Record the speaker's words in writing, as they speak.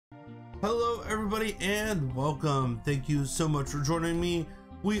Hello everybody and welcome. Thank you so much for joining me.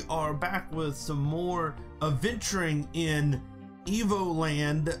 We are back with some more adventuring in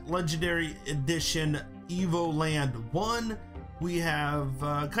Evoland Legendary Edition Evoland 1. We have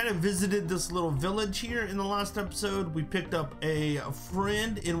kind of visited this little village here in the last episode. We picked up a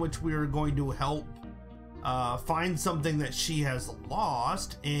friend in which we are going to help find something that she has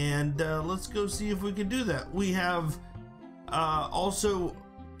lost, and let's go see if we can do that. We have also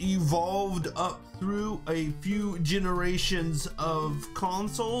evolved up through a few generations of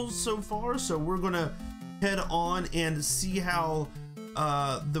consoles so far, so we're gonna head on and see how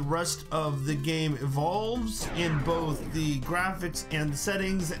the rest of the game evolves in both the graphics and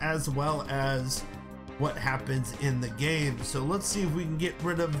settings, as well as what happens in the game. So let's see if we can get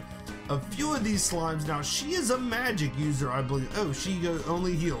rid of a few of these slimes. Now, she is a magic user, I believe. Oh, she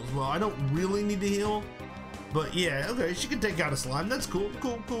only heals. Well, I don't really need to heal, but yeah, okay, she can take out a slime. That's cool,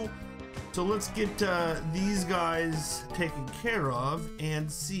 cool. So let's get these guys taken care of and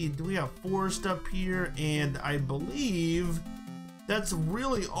see. Do we have forest up here? And I believe that's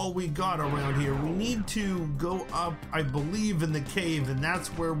really all we got around here. We need to go up, I believe, in the cave, and that's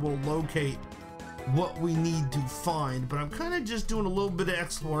where we'll locate what we need to find. But I'm kind of just doing a little bit of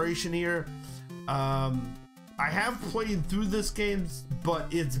exploration here. I have played through this game, but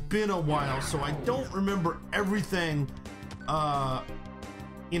it's been a while, so I don't remember everything,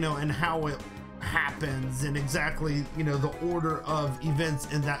 you know, and how it happens and exactly, you know, the order of events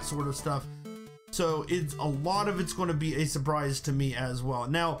and that sort of stuff. So it's a lot of it's going to be a surprise to me as well.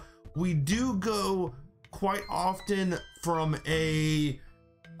 Now, we do go quite often from a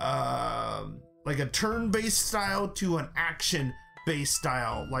like a turn-based style to an action-based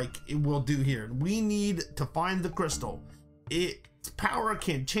style, like it will do here. We need to find the crystal. Its power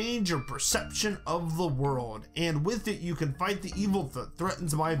can change your perception of the world, and with it you can fight the evil that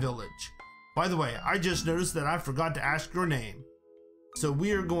threatens my village. By the way, I just noticed that I forgot to ask your name. So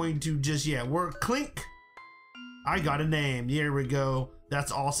we are going to just, yeah, we're Clink. I got a name. Here we go.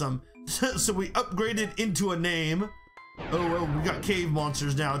 That's awesome. So we upgraded into a name. Oh, we got cave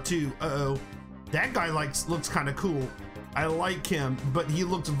monsters now too. Uh-oh. That guy looks kind of cool. I like him, but he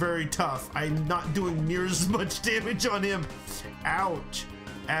looks very tough. I'm not doing near as much damage on him, ouch,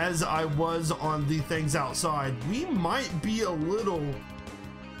 as I was on the things outside. We might be a little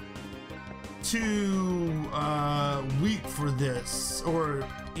too weak for this, or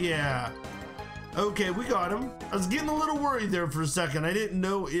yeah. Okay, we got him. I was getting a little worried there for a second. I didn't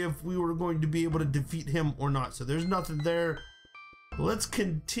know if we were going to be able to defeat him or not. So there's nothing there. Let's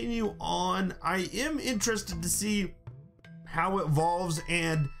continue on. I am interested to see how it evolves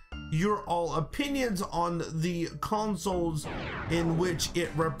and your all opinions on the consoles in which it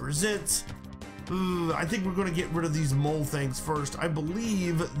represents. I think we're going to get rid of these mole things first. I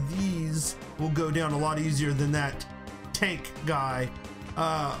believe these will go down a lot easier than that tank guy.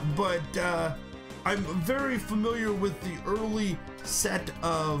 But I'm very familiar with the early set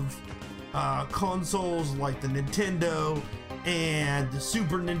of consoles like the Nintendo and the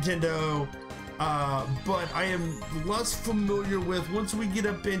Super Nintendo, but I am less familiar with, once we get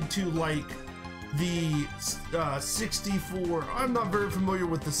up into like the 64, I'm not very familiar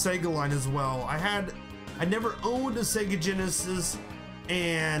with the Sega line as well. I never owned a Sega Genesis,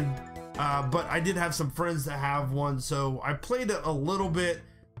 and but I did have some friends that have one, so I played it a little bit.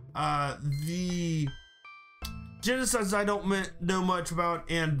 The Genesis I don't know much about,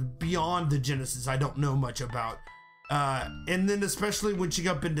 and beyond the Genesis I don't know much about. And then especially when she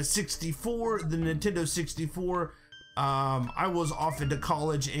got up into 64, the Nintendo 64, I was off into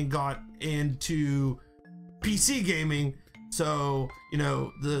college and got into PC gaming. So, you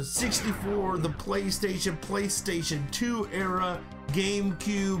know, the 64, the PlayStation 2 era,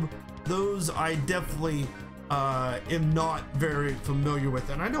 GameCube, those I definitely am not very familiar with.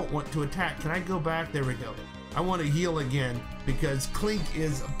 And I don't want to attack. Can I go back? There we go. I want to heal again because Clink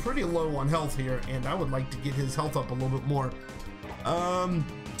is pretty low on health here, and I would like to get his health up a little bit more.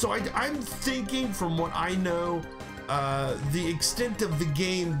 So I'm thinking, from what I know, the extent of the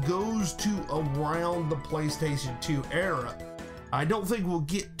game goes to around the PlayStation 2 era. I don't think we'll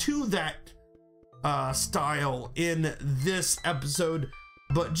get to that style in this episode,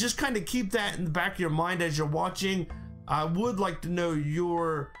 but just kind of keep that in the back of your mind as you're watching. I would like to know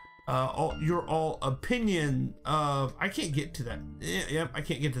your all opinion of, I can't get to that. Yep, I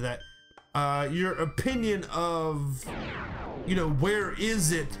can't get to that. Your opinion of, you know, where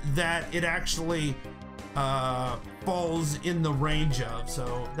is it that it actually falls in the range of.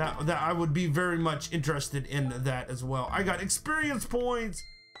 So that I would be very much interested in that as well. I got experience points.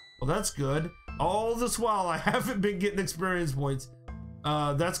 Well, that's good. All this while I haven't been getting experience points.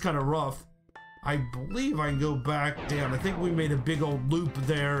 that's kind of rough. I believe I can go back down. I think we made a big old loop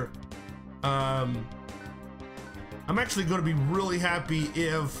there. I'm actually going to be really happy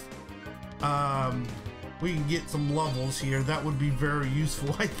if we can get some levels here. That would be very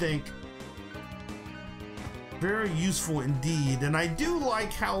useful, I think. Very useful indeed. And I do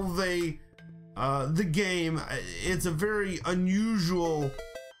like how they, the game, it's a very unusual,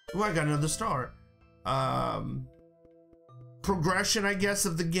 oh, I got another star. Progression, I guess,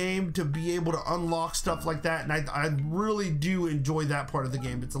 of the game to be able to unlock stuff like that. And I really do enjoy that part of the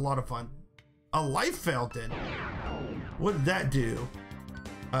game. It's a lot of fun. A life fountain. What did that do?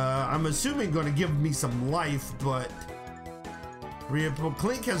 I'm assuming going to give me some life, but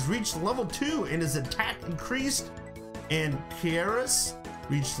Clink has reached level 2 and his attack increased, and Kiaris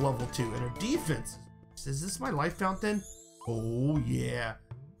reached level 2 and her defense. Is this my life fountain? Oh yeah.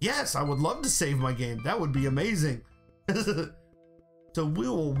 Yes, I would love to save my game. That would be amazing. So we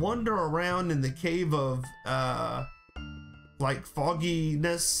will wander around in the cave of like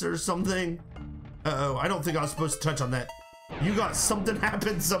fogginess or something. Uh-oh, I don't think I was supposed to touch on that. You got something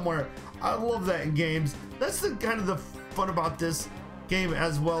happen somewhere. I love that in games. That's the kind of the fun about this game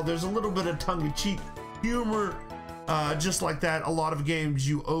as well. There's a little bit of tongue-in-cheek humor, just like that. A lot of games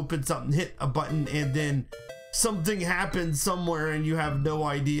you open something, hit a button, and then something happens somewhere and you have no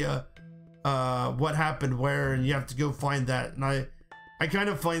idea what happened where, and you have to go find that. And I kind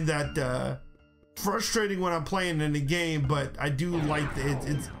of find that frustrating when I'm playing in a game, but I do like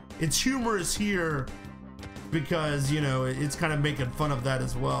it's humorous here because, you know, it's kind of making fun of that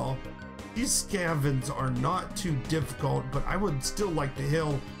as well. These scavens are not too difficult, but I would still like to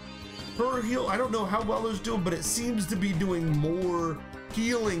heal. Her heal, I don't know how well it's doing, but it seems to be doing more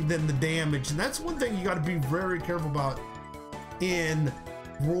healing than the damage. And that's one thing you got to be very careful about in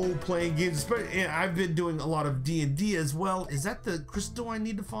role-playing games. And I've been doing a lot of D&D as well. Is that the crystal I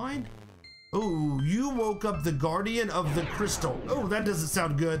need to find? Oh, you woke up the guardian of the crystal. Oh, that doesn't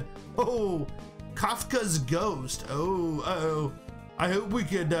sound good. Oh, Kafka's ghost. Oh, uh-oh. I hope we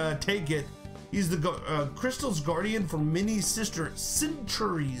could take it. He's the crystal's guardian for many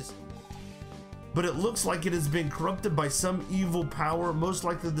centuries. But it looks like it has been corrupted by some evil power, most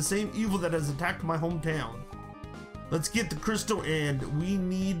likely the same evil that has attacked my hometown. Let's get the crystal, and we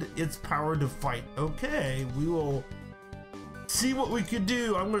need its power to fight. Okay, we will see what we could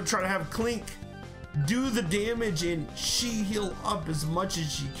do. I'm gonna try to have Clink do the damage and she heal up as much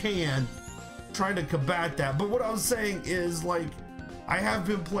as she can, trying to combat that. But what I was saying is, like, I have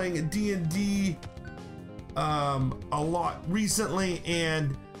been playing a D&D a lot recently,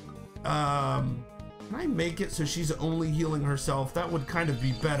 and can I make it so she's only healing herself? That would kind of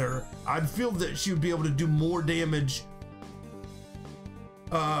be better. I'd feel that she would be able to do more damage.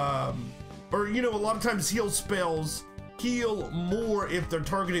 Or, you know, a lot of times heal spells heal more if they're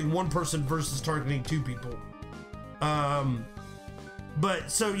targeting one person versus targeting two people.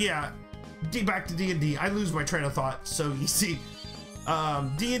 But so yeah, back to D&D. I lose my train of thought so easy.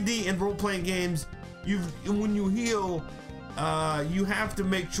 D&D and role-playing games, when you heal, you have to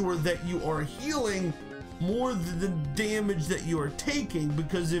make sure that you are healing more than the damage that you are taking,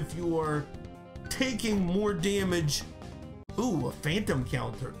 because if you are taking more damage, ooh, a phantom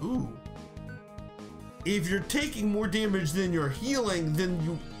counter, ooh. If you're taking more damage than you're healing,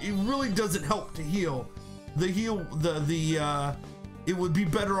 then it really doesn't help to heal. It would be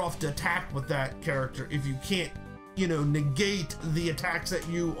better off to attack with that character if you can't, you know, negate the attacks that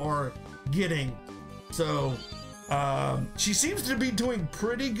you are getting. So she seems to be doing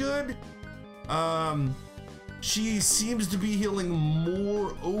pretty good. She seems to be healing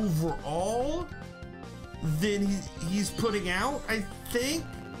more overall than he's putting out, I think,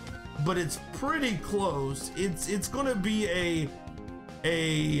 but it's pretty close. It's gonna be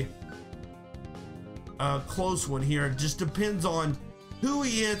a close one here. It just depends on who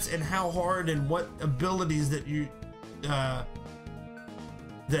he hits and how hard and what abilities that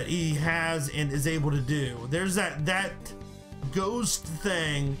that he has and is able to do. There's that ghost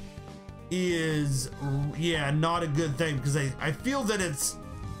thing is, yeah, not a good thing, because I feel that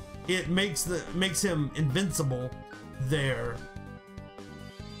it makes him invincible there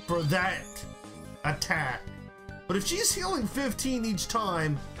for that attack. But if she's healing 15 each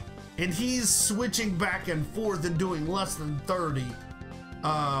time and he's switching back and forth and doing less than 30,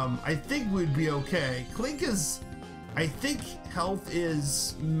 I think we'd be okay. Clink is, I think health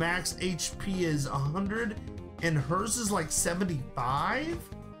is max HP is 100 and hers is like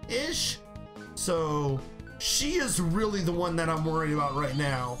 75-ish. So she is really the one that I'm worried about right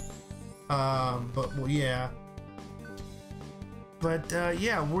now. But well, yeah. But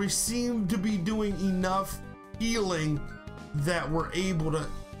yeah, we seem to be doing enough healing that we're able to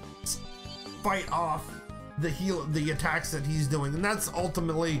fight off the attacks that he's doing, and that's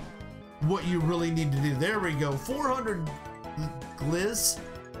ultimately what you really need to do. There we go, 400 gliss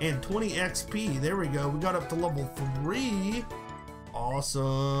and 20 XP. There we go, we got up to level 3.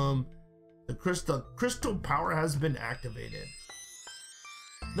 Awesome. The crystal power has been activated.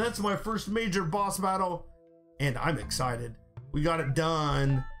 That's my first major boss battle, and I'm excited. We got it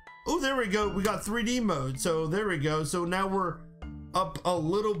done. Oh, there we go. We got 3D mode. So there we go. So now we're up a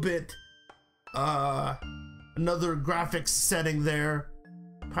little bit. Another graphics setting there.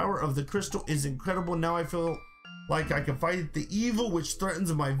 Power of the crystal is incredible. Now I feel like I can fight the evil which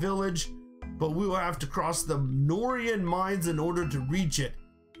threatens my village, but we will have to cross the Norian mines in order to reach it.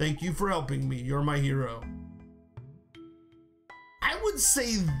 Thank you for helping me. You're my hero. I would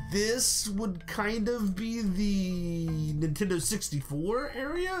say this would kind of be the Nintendo 64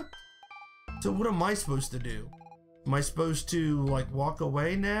 area. So what am I supposed to do? Am I supposed to like walk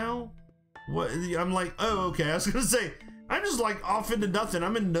away now? What? I'm like, oh, okay. I was gonna say, I'm just like off into nothing.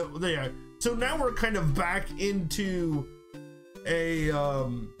 I'm in no there. So now we're kind of back into a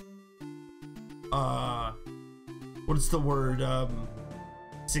what's the word?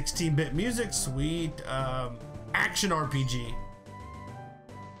 16-bit music, sweet. Action RPG.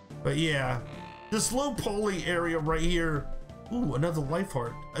 But yeah, this low poly area right here. Ooh, another life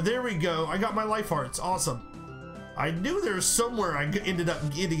heart. There we go. I got my life hearts. Awesome. I knew there was somewhere I ended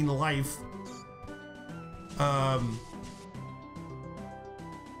up getting life.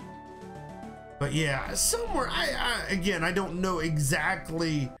 But yeah, somewhere. Again, I don't know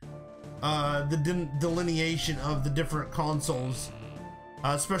exactly the delineation of the different consoles,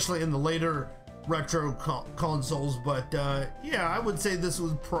 especially in the later retro consoles, but yeah, I would say this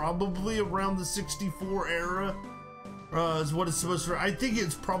was probably around the 64 era is what it's supposed to. I think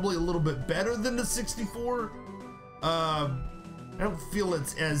it's probably a little bit better than the 64. I don't feel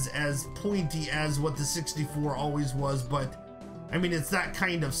it's as pointy as what the 64 always was, but I mean, it's that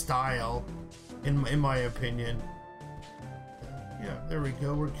kind of style in my opinion. Yeah, there we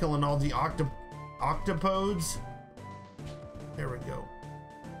go. We're killing all the octopodes. There we go.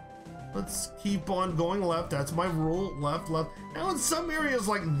 Let's keep on going left. That's my rule. Left, left. Now in some areas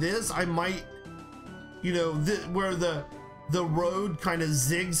like this, I might, you know, where the road kind of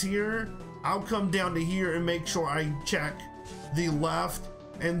zigs here, I'll come down to here and make sure I check the left,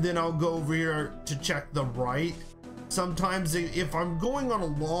 and then I'll go over here to check the right. Sometimes if I'm going on a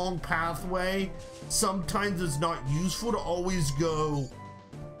long pathway, sometimes it's not useful to always go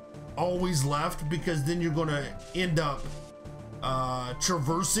left, because then you're gonna end up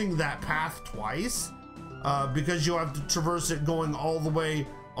traversing that path twice, because you'll have to traverse it going all the way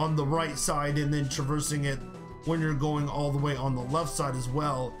on the right side and then traversing it when you're going all the way on the left side as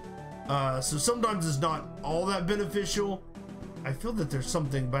well. So sometimes it's not all that beneficial. I feel that there's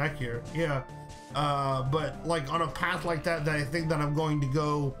something back here. Yeah. But like on a path like that I think that I'm going to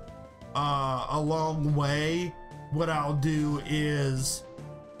go a long way, what I'll do is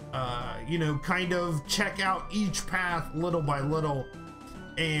you know, kind of check out each path little by little,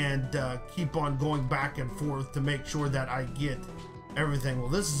 and keep on going back and forth to make sure that I get everything. Well,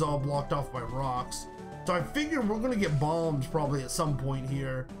 this is all blocked off by rocks, so I figure we're gonna get bombs probably at some point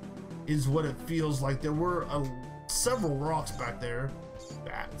here, is what it feels like. There were several rocks back there.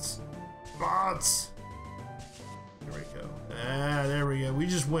 Bats. There we go. There we go. We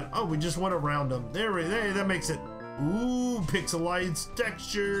just went around them. There, that makes it. Ooh, pixelites,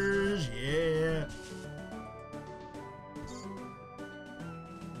 textures, yeah.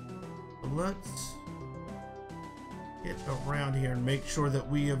 Let's get around here and make sure that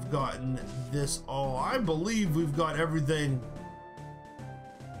we have gotten this all. I believe we've got everything.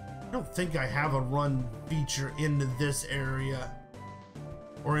 I don't think I have a run feature into this area,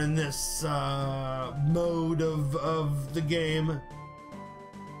 or in this mode of the game.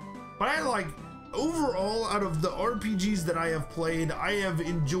 But I like, overall, out of the RPGs that I have played, I have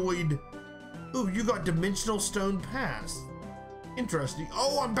enjoyed. Ooh, you got Dimensional Stone Pass. Interesting.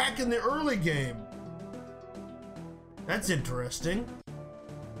 Oh, I'm back in the early game. That's interesting.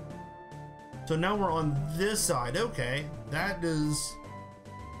 So now we're on this side. Okay, that is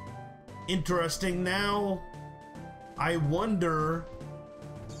interesting. Now I wonder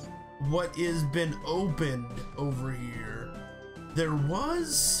what has been opened over here. There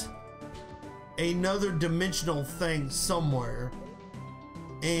was another dimensional thing somewhere,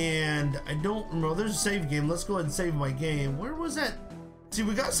 and I don't remember. There's a save game. Let's go ahead and save my game. Where was that? See,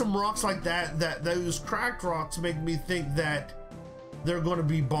 we got some rocks like that, those cracked rocks make me think that they're going to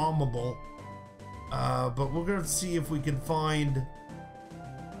be bombable, but we're going to see if we can find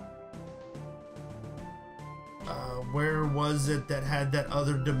where was it that had that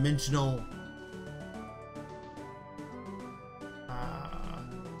other dimensional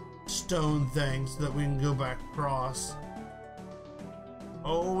stone thing so that we can go back across?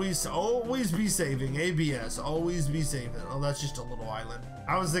 Always be saving. ABS, always be saving. Oh, that's just a little island.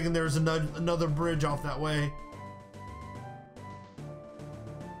 I was thinking there was another bridge off that way.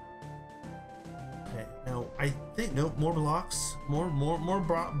 Okay, now I think, nope, more blocks, more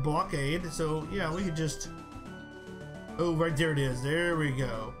blockade. So yeah, we could just, oh, right there it is. There we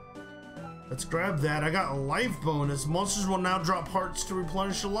go. Let's grab that. I got a life bonus. Monsters will now drop hearts to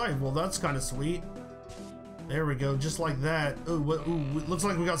replenish your life. Well, that's kind of sweet. There we go, just like that. Oh, looks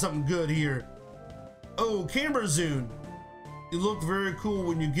like we got something good here. Oh, camera zoom. You look very cool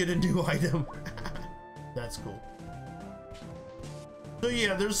when you get a new item. That's cool. So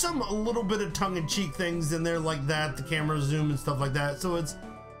yeah, there's a little bit of tongue-in-cheek things in there like that, the camera zoom and stuff like that. So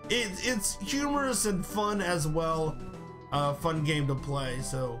it's humorous and fun as well. Fun game to play.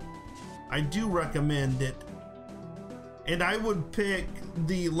 So I do recommend it. And I would pick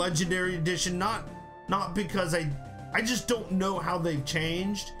the Legendary Edition, not because I just don't know how they've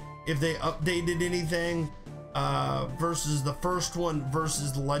changed, if they updated anything versus the first one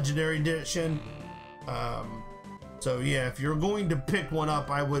versus the Legendary Edition. So yeah, if you're going to pick one up,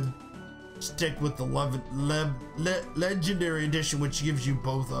 I would stick with the Legendary Edition, which gives you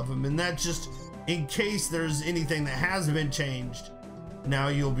both of them, and that's just in case there's anything that has been changed. Now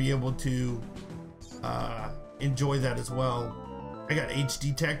you'll be able to enjoy that as well. I got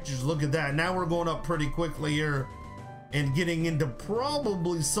HD textures, look at that. Now we're going up pretty quickly here and getting into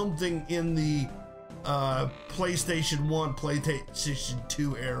probably something in the PlayStation 1, PlayStation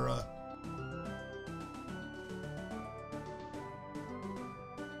 2 era.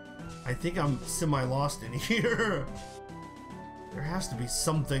 I think I'm semi-lost in here. There has to be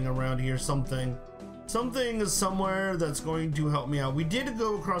something around here, something is somewhere that's going to help me out. We did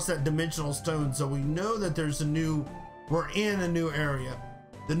go across that dimensional stone, so we know that there's we're in a new area.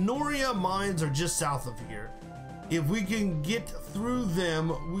 The Noria mines are just south of here. If we can get through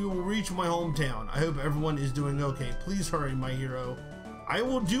them, we will reach my hometown. I hope everyone is doing okay. Please hurry, my hero. I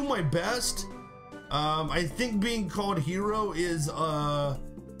will do my best. I think being called hero is, I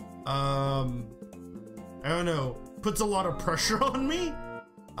don't know, puts a lot of pressure on me.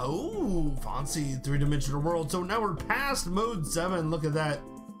 Oh, fancy three-dimensional world. So now we're past mode 7. Look at that.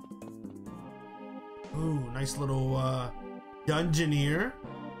 Ooh, nice little dungeon here.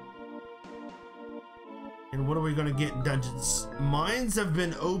 And what are we gonna get in dungeons? Mines have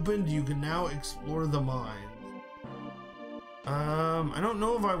been opened. You can now explore the mines. I don't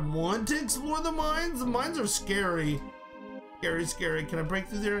know if I want to explore the mines. The mines are scary. Scary. Can I break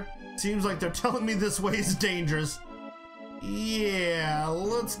through there? Seems like they're telling me this way is dangerous. Yeah,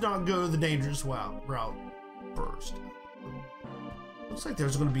 let's not go the dangerous route first. Looks like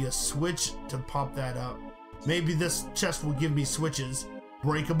there's going to be a switch to pop that up. Maybe this chest will give me switches.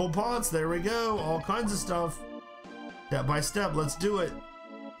 Breakable pots, there we go. All kinds of stuff. Step by step, let's do it.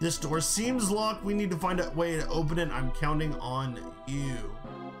 This door seems locked. We need to find a way to open it. I'm counting on you.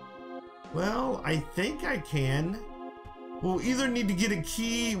 Well, I think I can. We'll either need to get a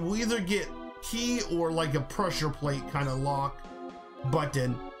key. We'll either get key or like a pressure plate kind of lock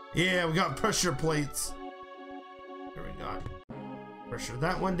button. Yeah, we got pressure plates. There we go. Pressure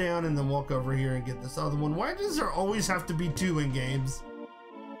that one down and then walk over here and get this other one. Why does there always have to be 2 in games?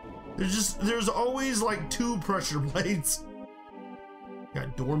 There's always like 2 pressure plates.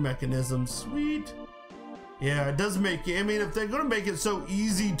 Got door mechanisms, sweet. Yeah, it does make it, I mean, if they're gonna make it so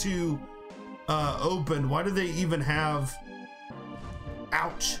easy to open, why do they even have,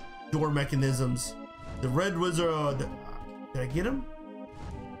 ouch, door mechanisms? The red wizard, did I get him?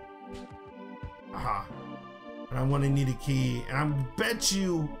 Aha. And I want to need a key, and I bet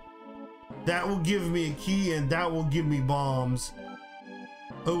you that will give me a key and that will give me bombs.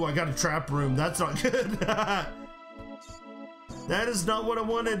 Oh, I got a trap room. That's not good. That is not what I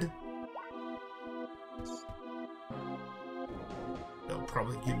wanted. They'll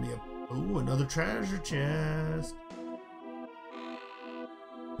probably give me oh, another treasure chest.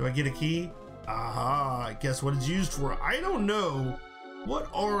 Do I get a key? Aha, guess what it's used for? I don't know. What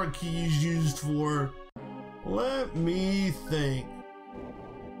are keys used for? Let me think.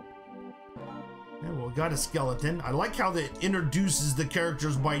 Yeah, well, we got a skeleton. I like how that introduces the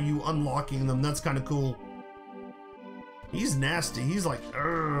characters by you unlocking them. That's kind of cool. He's nasty. He's like,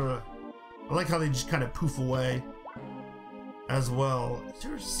 urgh. I like how they just kind of poof away as well. Is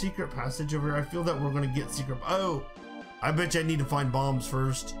there a secret passage over here? I feel that we're going to get secret. Oh, I bet you I need to find bombs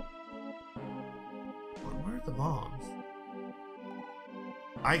first. Where are the bombs?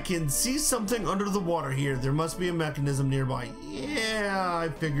 I can see something under the water here. There must be a mechanism nearby. Yeah, I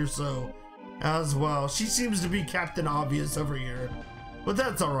figure so as well. She seems to be Captain Obvious over here, but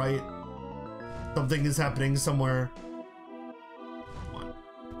that's all right. Something is happening somewhere.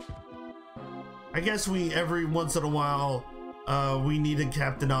 I guess we, every once in a while, we need a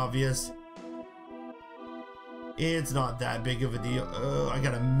Captain Obvious. It's not that big of a deal. I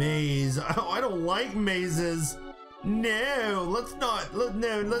got a maze. Oh, I don't like mazes. No, let's not.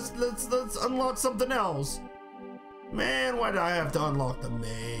 Let's unlock something else. Man, why did I have to unlock the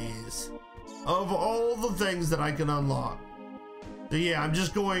maze? Of all the things that I can unlock. So yeah, I'm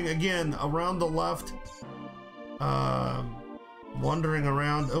just going again around the left. Wandering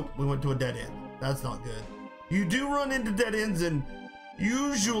around. Oh, we went to a dead end. That's not good. You do run into dead ends, and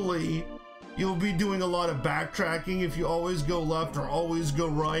usually you'll be doing a lot of backtracking if you always go left or always go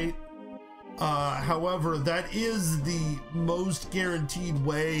right. However, that is the most guaranteed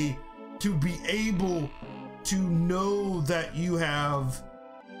way to be able to know that you have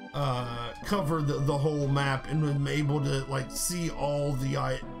covered the whole map and be able to like see all the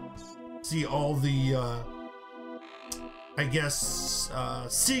I guess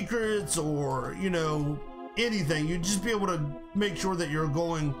secrets, or you know, anything. You just be able to make sure that you're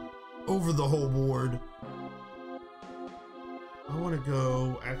going over the whole board. I want to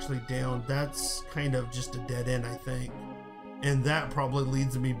go actually down. That's kind of just a dead end, I think, and that probably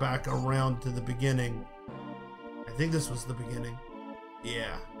leads me back around to the beginning. I think this was the beginning.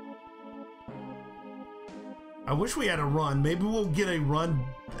 Yeah, I wish we had a run. Maybe we'll get a run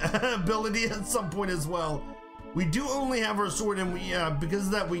ability at some point as well. We do only have our sword, and we because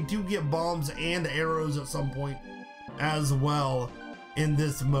of that we do get bombs and arrows at some point as well in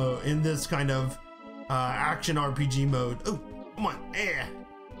this mode, in this kind of action RPG mode. Oh, come on.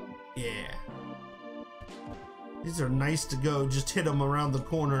 Yeah, these are nice to go. Just hit them around the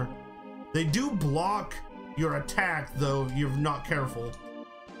corner. They do block your attack though if you're not careful.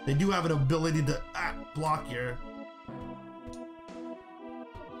 They do have an ability to block your.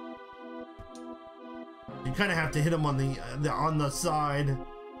 You kind of have to hit them on the side.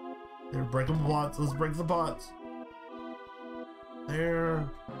 They're breaking the bots. Let's break the bots. They're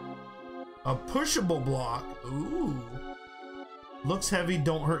a pushable block. Ooh, looks heavy.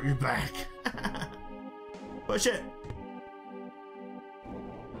 Don't hurt your back. Push it.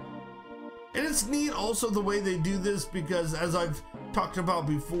 And it's neat also the way they do this, because as I've talked about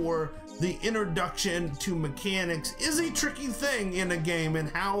before, the introduction to mechanics is a tricky thing in a game, and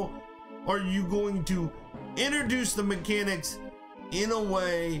how are you going to introduce the mechanics in a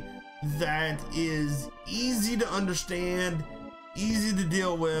way that is easy to understand, easy to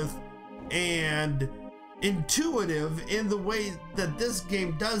deal with, and intuitive. In the way that this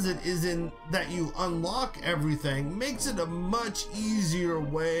game does it is in that you unlock everything, makes it a much easier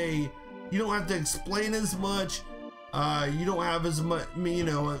way. You don't have to explain as much. You don't have as much, you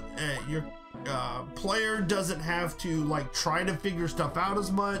know, your player doesn't have to like try to figure stuff out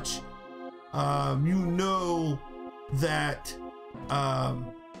as much. You know that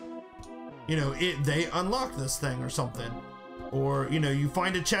you know they unlock this thing or something, or you know, you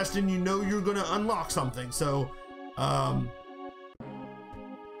find a chest and you know you're gonna unlock something. So gosh,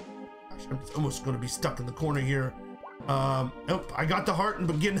 I'm almost gonna be stuck in the corner here. Oh, I got the heart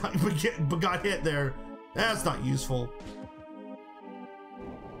but got hit there. That's not useful.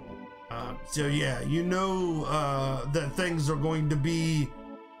 So yeah, you know that things are going to be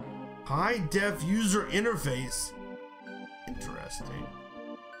high def user interface. Interesting.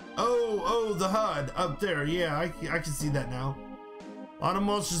 Oh, the HUD up there. Yeah, I can see that now. A lot of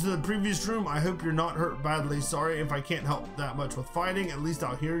monsters in the previous room. I hope you're not hurt badly. Sorry if I can't help that much with fighting. At least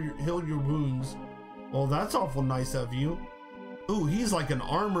I'll heal your wounds. Well, that's awful nice of you. Ooh, he's like an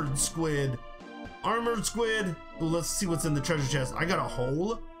armored squid. Armored squid. Ooh, let's see what's in the treasure chest. I got a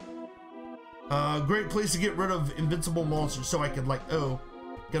hole. Great place to get rid of invincible monsters, so I could like,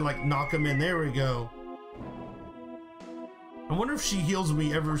 knock them in. There we go. I wonder if she heals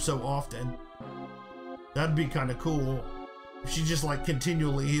me ever so often. That'd be kind of cool if she just like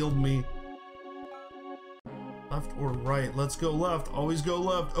continually healed me. Left or right? Let's go left. Always go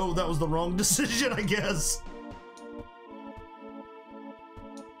left. Oh, that was the wrong decision, I guess.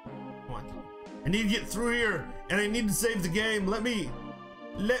 Come on. I need to get through here, and I need to save the game. Let me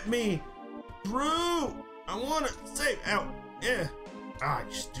through. I want to save. Out. Yeah. Ah,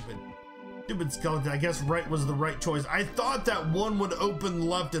 you stupid skeleton. I guess right was the right choice. I thought that one would open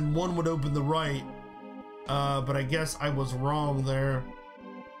left and one would open the right, but I guess I was wrong there.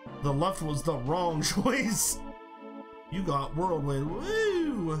 The left was the wrong choice. You got whirlwind.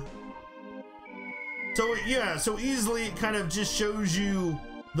 Woo! So yeah, so easily it kind of just shows you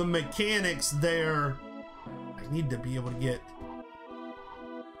the mechanics there. I need to be able to get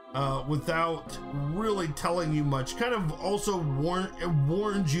without really telling you much. Kind of also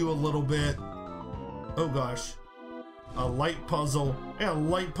warns you a little bit. Oh gosh. A light puzzle. Yeah, a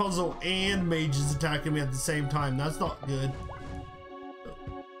light puzzle and mages attacking me at the same time. That's not good.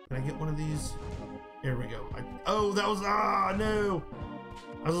 Can I get one of these? Here we go. Oh, that was, no.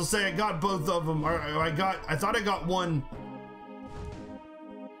 I was gonna say I got both of them. I thought I got one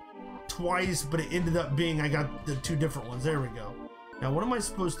twice, but it ended up being I got the two different ones. There we go. Now, what am I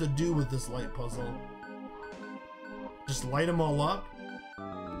supposed to do with this light puzzle? Just light them all up?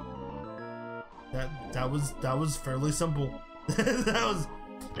 That was fairly simple.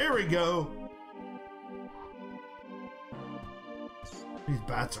 There we go. These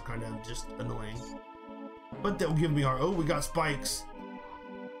bats are kind of just annoying, but they'll give me our, oh, we got spikes.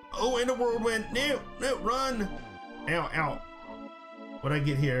 Oh, and a whirlwind. No, run. Ow, ow. What'd I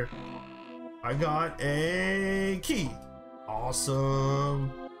get here? I got a key.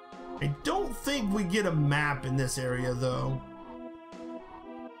 Awesome. I don't think we get a map in this area though.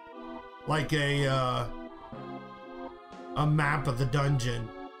 Like a map of the dungeon.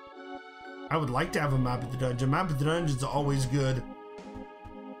 I would like to have a map of the dungeon. Map of the dungeon's always good.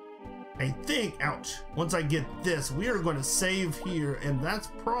 I think, ouch, once I get this, we are going to save here, and that's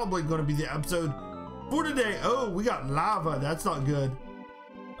probably going to be the episode for today. Oh, we got lava. That's not good.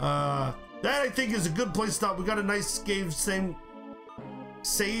 That I think is a good place to stop. We got a nice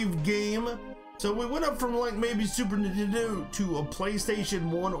save game. So we went up from like maybe Super Nintendo to a PlayStation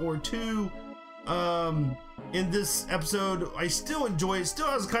 1 or 2 in this episode. I still enjoy it. Still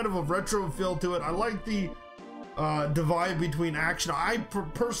has kind of a retro feel to it. I like the divide between action. I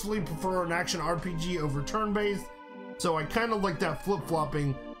personally prefer an action RPG over turn-based, so I kind of like that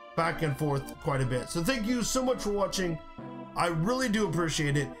flip-flopping back and forth quite a bit. So thank you so much for watching. I really do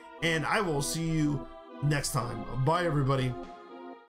appreciate it, and I will see you next time. Bye, everybody.